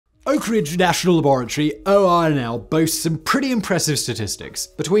Oak Ridge National Laboratory, ORNL, boasts some pretty impressive statistics.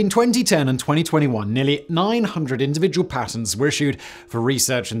 Between 2010 and 2021, nearly 900 individual patents were issued for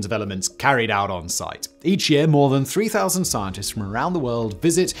research and developments carried out on site. Each year, more than 3,000 scientists from around the world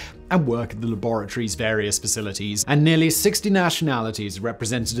visit and work at the laboratory's various facilities, and nearly 60 nationalities are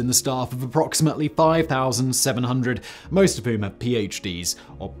represented in the staff of approximately 5,700, most of whom have PhDs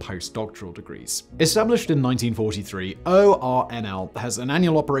or postdoctoral degrees. Established in 1943, ORNL has an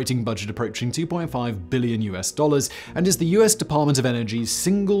annual operating budget approaching $2.5 billion and is the US Department of Energy's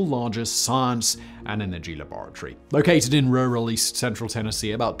single largest science and energy laboratory. Located in rural east central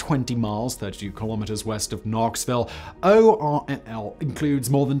Tennessee, about 20 miles, 32 kilometers west of Knoxville, ORNL includes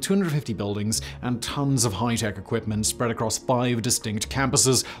more than 250 buildings and tons of high-tech equipment spread across 5 distinct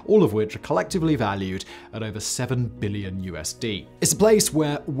campuses, all of which are collectively valued at over $7 billion USD. It's a place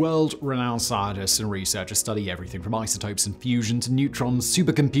where world-renowned scientists and researchers study everything from isotopes and fusion to neutron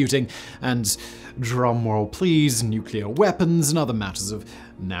supercomputing and, drumroll please, nuclear weapons and other matters of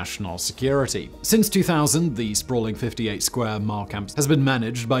national security. Since 2000, the sprawling 58-square-mile campus has been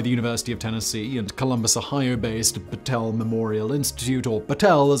managed by the University of Tennessee and Columbus, Ohio-based Battelle Memorial Institute, or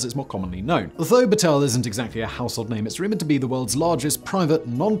Battelle as it's more commonly known. Although Battelle isn't exactly a household name, it's rumored to be the world's largest private,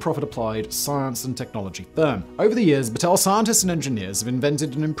 non-profit applied science and technology firm. Over the years, Battelle scientists and engineers have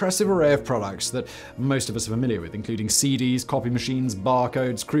invented an impressive array of products that most of us are familiar with, including CDs, copy machines,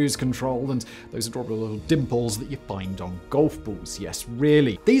 barcodes, cruise control, and those adorable little dimples that you find on golf balls. Yes,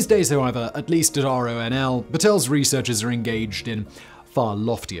 really. These days, however, at least at ORNL, Battelle's researchers are engaged in far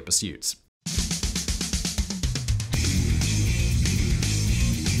loftier pursuits.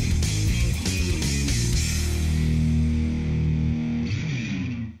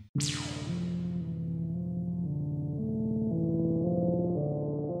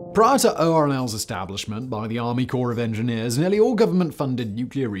 Prior to ORNL's establishment by the Army Corps of Engineers, nearly all government-funded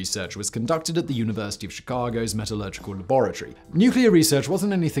nuclear research was conducted at the University of Chicago's Metallurgical Laboratory. Nuclear research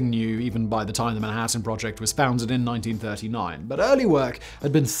wasn't anything new even by the time the Manhattan Project was founded in 1939, but early work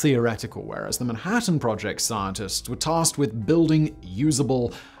had been theoretical, whereas the Manhattan Project scientists were tasked with building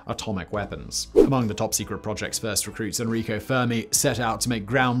usable atomic weapons. Among the top-secret project's first recruits, Enrico Fermi set out to make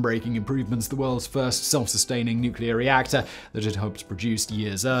groundbreaking improvements to the world's first self-sustaining nuclear reactor that had hoped produced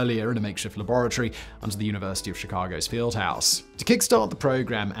years earlier in a makeshift laboratory under the University of Chicago's Fieldhouse. To kickstart the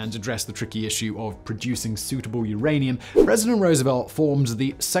program and address the tricky issue of producing suitable uranium, President Roosevelt formed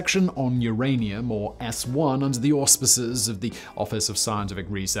the Section on Uranium, or S1, under the auspices of the Office of Scientific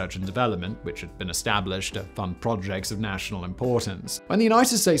Research and Development, which had been established to fund projects of national importance. When the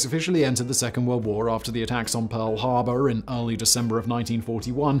United States officially entered the Second World War after the attacks on Pearl Harbor in early December of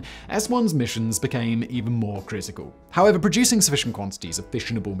 1941, S1's missions became even more critical. However, producing sufficient quantities of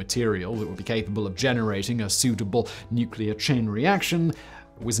fissionable material that would be capable of generating a suitable nuclear chain reaction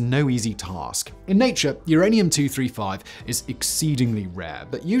was no easy task. In nature, uranium-235 is exceedingly rare,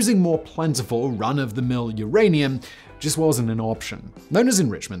 but using more plentiful, run-of-the-mill uranium just wasn't an option. Known as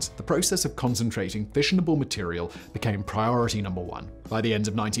enrichment, the process of concentrating fissionable material became priority number one. By the end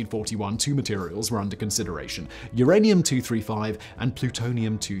of 1941, 2 materials were under consideration: uranium-235 and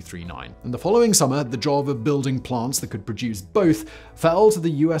plutonium-239. And the following summer, the job of building plants that could produce both fell to the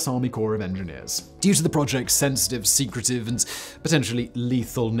US Army Corps of Engineers. Due to the project's sensitive, secretive, and potentially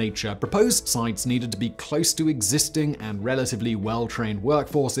lethal nature, proposed sites needed to be close to existing and relatively well-trained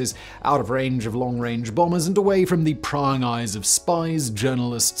workforces, out of range of long-range bombers, and away from the prying eyes of spies,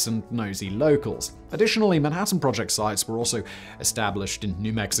 journalists, and nosy locals. Additionally, Manhattan Project sites were also established in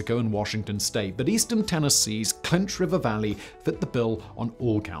New Mexico and Washington State, but eastern Tennessee's Clinch River Valley fit the bill on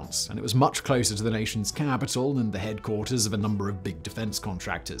all counts, and it was much closer to the nation's capital and the headquarters of a number of big defense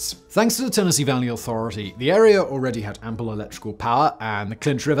contractors. Thanks to the Tennessee Valley Authority, the area already had ample electrical power, and the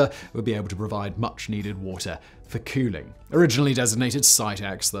Clinch River would be able to provide much-needed water for cooling. Originally designated Site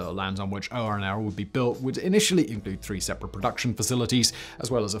X, the land on which ORNL would be built would initially include 3 separate production facilities,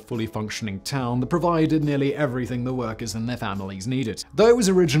 as well as a fully functioning town that provided nearly everything the workers and their families needed. Though it was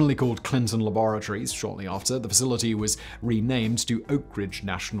originally called Clinton Laboratories, shortly after, the facility was renamed to Oak Ridge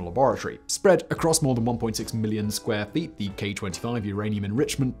National Laboratory. Spread across more than 1.6 million square feet, the K-25 uranium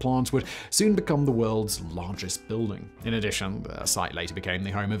enrichment plant would soon become the world's largest building. In addition, the site later became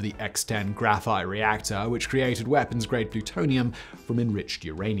the home of the X-10 graphite reactor, which created weapons-grade plutonium from enriched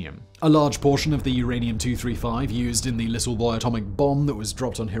uranium. A large portion of the uranium-235 used in the Little Boy atomic bomb that was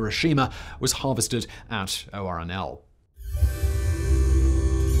dropped on Hiroshima was harvested at ORNL.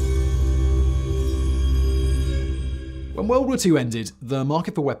 When World War II ended, the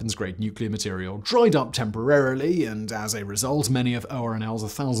market for weapons-grade nuclear material dried up temporarily, and as a result, many of ORNL's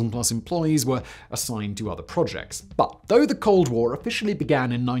 1,000-plus employees were assigned to other projects. But though the Cold War officially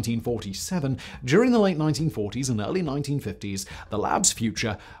began in 1947, during the late 1940s and early 1950s, the lab's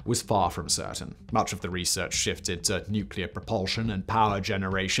future was far from certain. Much of the research shifted to nuclear propulsion and power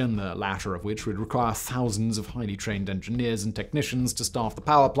generation, the latter of which would require thousands of highly trained engineers and technicians to staff the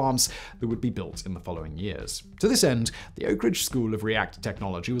power plants that would be built in the following years. To this end, the Oak Ridge School of Reactor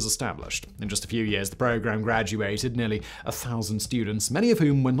Technology was established. In just a few years, the program graduated nearly 1,000 students, many of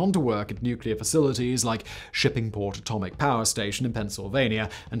whom went on to work at nuclear facilities like Shippingport Atomic Power Station in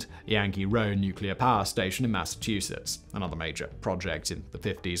Pennsylvania and Yankee Row Nuclear Power Station in Massachusetts. Another major project in the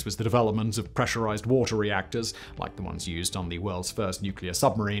 50s was the development of pressurized water reactors, like the ones used on the world's first nuclear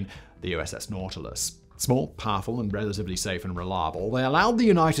submarine, the USS Nautilus. Small, powerful, and relatively safe and reliable, they allowed the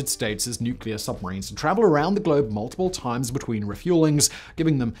United States' nuclear submarines to travel around the globe multiple times between refuelings,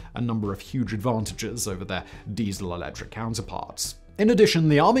 giving them a number of huge advantages over their diesel-electric counterparts. In addition,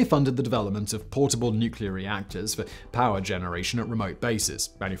 the Army funded the development of portable nuclear reactors for power generation at remote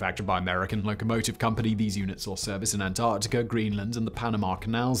bases. Manufactured by American Locomotive Company, these units saw service in Antarctica, Greenland, and the Panama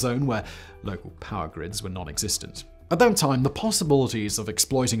Canal Zone, where local power grids were non-existent. At that time, the possibilities of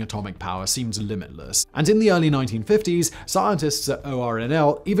exploiting atomic power seemed limitless, and in the early 1950s, scientists at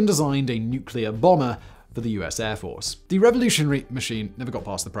ORNL even designed a nuclear bomber for the US Air Force. The revolutionary machine never got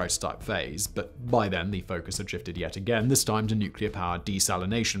past the prototype phase, but by then the focus had shifted yet again, this time to nuclear-powered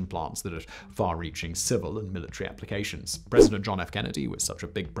desalination plants that had far-reaching civil and military applications. President John F. Kennedy was such a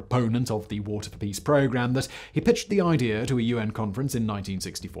big proponent of the Water for Peace program that he pitched the idea to a UN conference in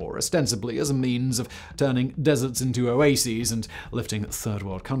 1964, ostensibly as a means of turning deserts into oases and lifting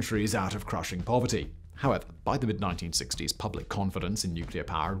third-world countries out of crushing poverty. However, by the mid-1960s, public confidence in nuclear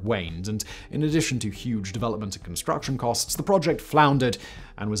power had waned, and in addition to huge development and construction costs, the project floundered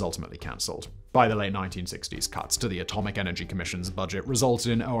and was ultimately cancelled. By the late 1960s, cuts to the Atomic Energy Commission's budget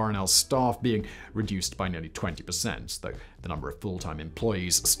resulted in ORNL's staff being reduced by nearly 20%, though the number of full-time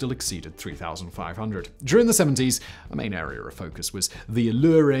employees still exceeded 3,500. During the 70s, a main area of focus was the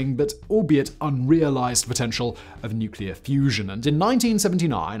alluring but albeit unrealized potential of nuclear fusion, and in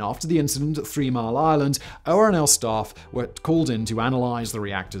 1979, after the incident at 3 Mile Island, ORNL staff were called in to analyze the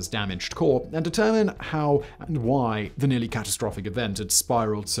reactor's damaged core and determine how and why the nearly catastrophic event had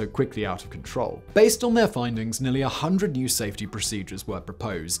spiraled so quickly out of control. Based on their findings, nearly 100 new safety procedures were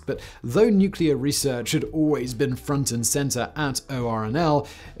proposed, but though nuclear research had always been front and center at ORNL,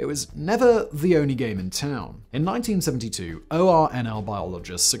 it was never the only game in town. In 1972, ORNL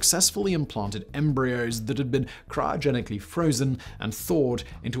biologists successfully implanted embryos that had been cryogenically frozen and thawed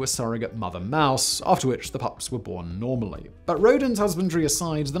into a surrogate mother mouse, after which the pups were born normally. But rodent husbandry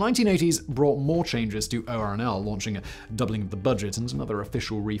aside, the 1980s brought more changes to ORNL, launching a doubling of the budget and another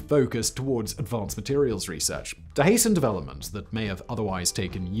official refocus towards advanced materials research. To hasten development that may have otherwise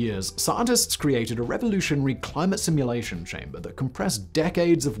taken years, scientists created a revolutionary climate simulation chamber that compressed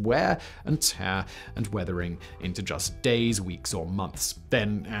decades of wear and tear and weathering into just days, weeks, or months.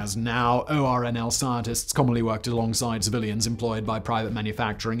 Then, as now, ORNL scientists commonly worked alongside civilians employed by private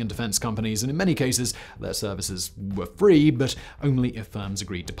manufacturing and defense companies, and in many cases, their services were free, but only if firms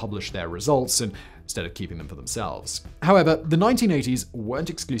agreed to publish their results instead of keeping them for themselves. However, the 1980s weren't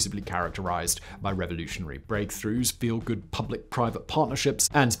exclusively characterized by revolutionary breakthroughs, feel-good public-private partnerships,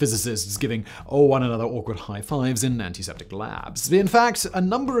 and physicists giving one another awkward high-fives in antiseptic labs. In fact, a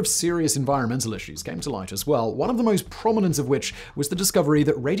number of serious environmental issues came to light as well, one of the most prominent of which was the discovery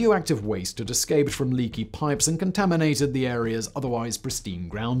that radioactive waste had escaped from leaky pipes and contaminated the area's otherwise pristine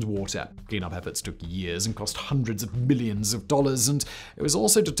groundwater. Cleanup efforts took years and cost hundreds of millions of dollars, and it was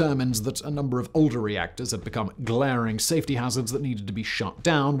also determined that a number of older reactors had become glaring safety hazards that needed to be shut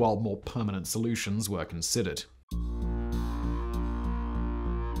down, while more permanent solutions were considered.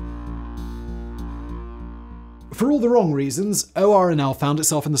 For all the wrong reasons, ORNL found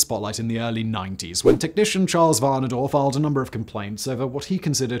itself in the spotlight in the early 90s, when technician Charles Varnador filed a number of complaints over what he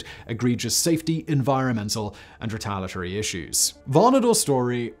considered egregious safety, environmental, and retaliatory issues. Varnador's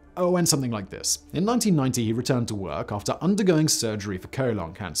story went something like this. In 1990, he returned to work after undergoing surgery for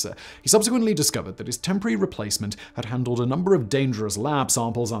colon cancer. He subsequently discovered that his temporary replacement had handled a number of dangerous lab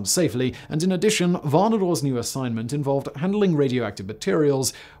samples unsafely, and in addition, Varnador's new assignment involved handling radioactive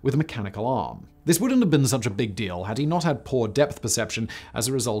materials with a mechanical arm. This wouldn't have been such a big deal had he not had poor depth perception as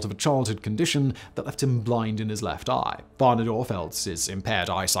a result of a childhood condition that left him blind in his left eye. Varnador felt his impaired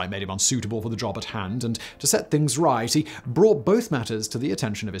eyesight made him unsuitable for the job at hand, and to set things right, he brought both matters to the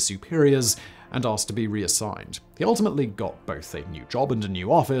attention of his superiors and asked to be reassigned. He ultimately got both a new job and a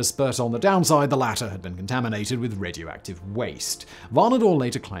new office, but on the downside, the latter had been contaminated with radioactive waste. Varnador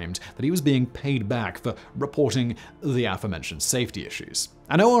later claimed that he was being paid back for reporting the aforementioned safety issues.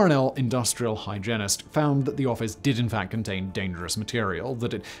 An ORNL industrial hygienist found that the office did in fact contain dangerous material,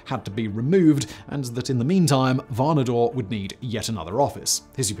 that it had to be removed, and that in the meantime, Varnador would need yet another office.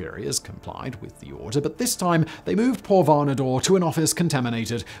 His superiors complied with the order, but this time they moved poor Varnador to an office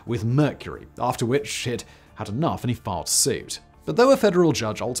contaminated with mercury, after which he'd had enough and he filed suit. But though a federal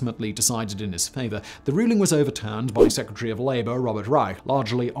judge ultimately decided in his favor, the ruling was overturned by Secretary of Labor Robert Reich,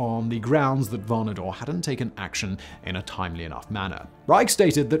 largely on the grounds that Varnador hadn't taken action in a timely enough manner. Reich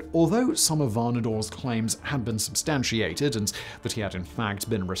stated that although some of Varnador's claims had been substantiated and that he had in fact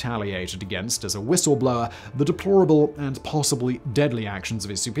been retaliated against as a whistleblower, the deplorable and possibly deadly actions of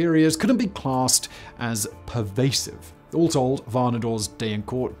his superiors couldn't be classed as pervasive. All told, Varnador's day in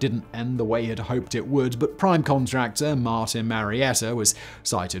court didn't end the way he had hoped it would, but prime contractor Martin Marietta was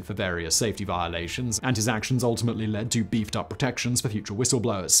cited for various safety violations, and his actions ultimately led to beefed up protections for future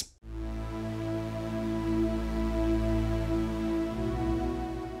whistleblowers.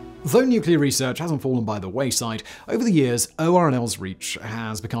 Though nuclear research hasn't fallen by the wayside, over the years, ORNL's reach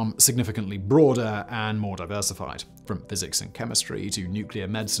has become significantly broader and more diversified. From physics and chemistry to nuclear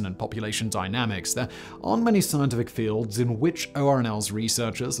medicine and population dynamics, there aren't many scientific fields in which ORNL's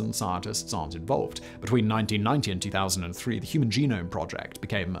researchers and scientists aren't involved. Between 1990 and 2003, the Human Genome Project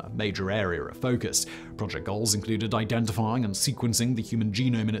became a major area of focus. Project goals included identifying and sequencing the human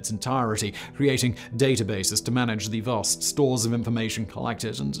genome in its entirety, creating databases to manage the vast stores of information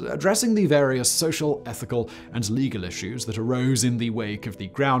collected, and addressing the various social, ethical, and legal issues that arose in the wake of the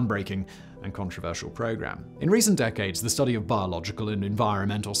groundbreaking and controversial program. In recent decades, the study of biological and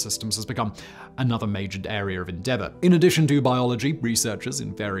environmental systems has become another major area of endeavor. In addition to biology, researchers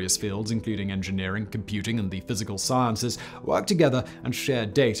in various fields, including engineering, computing, and the physical sciences, work together and share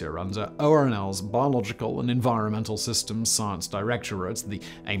data under ORNL's Biological and Environmental Systems Science Directorate, the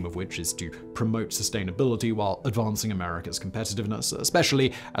aim of which is to promote sustainability while advancing America's competitiveness,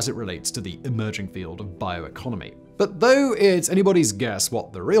 especially as it relates to the emerging field of bioeconomy. But though it's anybody's guess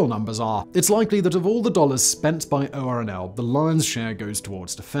what the real numbers are, it's likely that of all the dollars spent by ORNL, the lion's share goes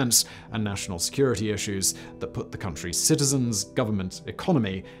towards defense and national security issues that put the country's citizens, government,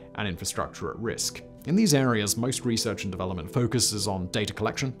 economy, and infrastructure at risk. In these areas, most research and development focuses on data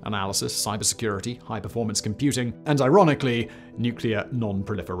collection, analysis, cybersecurity, high-performance computing, and ironically, nuclear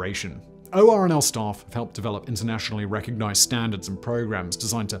non-proliferation. ORNL staff have helped develop internationally recognized standards and programs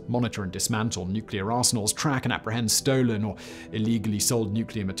designed to monitor and dismantle nuclear arsenals, track and apprehend stolen or illegally sold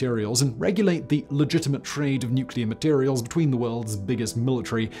nuclear materials, and regulate the legitimate trade of nuclear materials between the world's biggest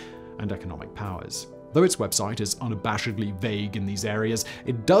military and economic powers. Though its website is unabashedly vague in these areas,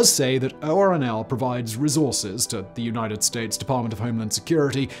 it does say that ORNL provides resources to the United States Department of Homeland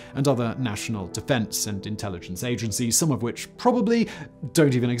Security and other national defense and intelligence agencies, some of which probably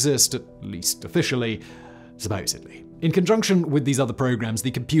don't even exist, at least officially, supposedly. In conjunction with these other programs,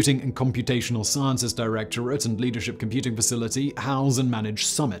 the Computing and Computational Sciences Directorate and Leadership Computing Facility house and manage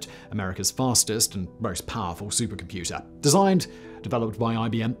Summit, America's fastest and most powerful supercomputer. Developed by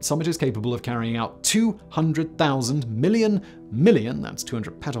IBM, Summit is capable of carrying out 200,000 million, that's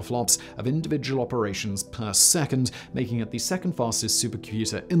 200 petaflops, of individual operations per second, making it the second fastest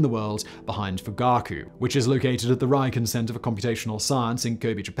supercomputer in the world behind Fugaku, which is located at the Riken Center for Computational Science in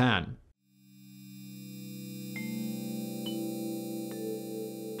Kobe, Japan.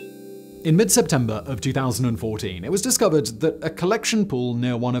 In mid-September of 2014, it was discovered that a collection pool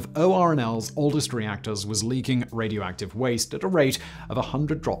near one of ORNL's oldest reactors was leaking radioactive waste at a rate of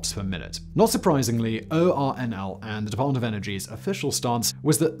 100 drops per minute. Not surprisingly, ORNL and the Department of Energy's official stance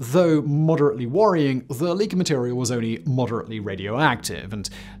was that though moderately worrying, the leaking material was only moderately radioactive, and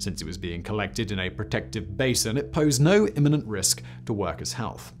since it was being collected in a protective basin, it posed no imminent risk to workers'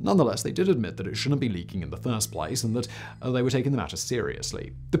 health. Nonetheless, they did admit that it shouldn't be leaking in the first place, and that they were taking the matter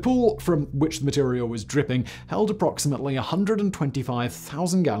seriously. The pool from which the material was dripping held approximately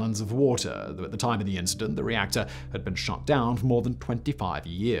 125,000 gallons of water, though at the time of the incident, the reactor had been shut down for more than 25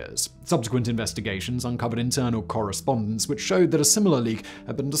 years. Subsequent investigations uncovered internal correspondence which showed that a similar leak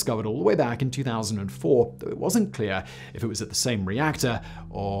had been discovered all the way back in 2004, though it wasn't clear if it was at the same reactor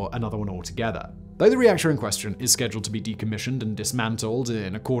or another one altogether. Though the reactor in question is scheduled to be decommissioned and dismantled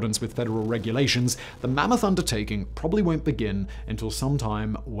in accordance with federal regulations, the mammoth undertaking probably won't begin until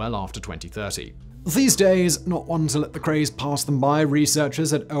sometime well after 2030. These days, not one to let the craze pass them by,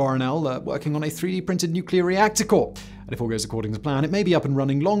 researchers at ORNL are working on a 3D printed nuclear reactor core. And if all goes according to plan, it may be up and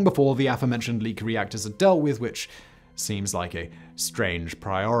running long before the aforementioned leak reactors are dealt with, which seems like a strange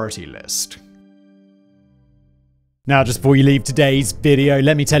priority list. Now, just before you leave today's video,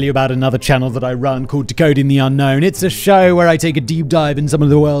 let me tell you about another channel that I run called Decoding the Unknown. It's a show where I take a deep dive in some of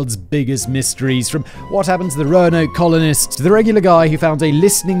the world's biggest mysteries, from what happened to the Roanoke colonists to the regular guy who found a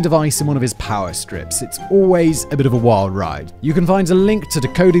listening device in one of his power strips. It's always a bit of a wild ride. You can find a link to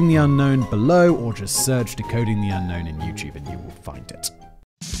Decoding the Unknown below, or just search Decoding the Unknown in YouTube and you will find it.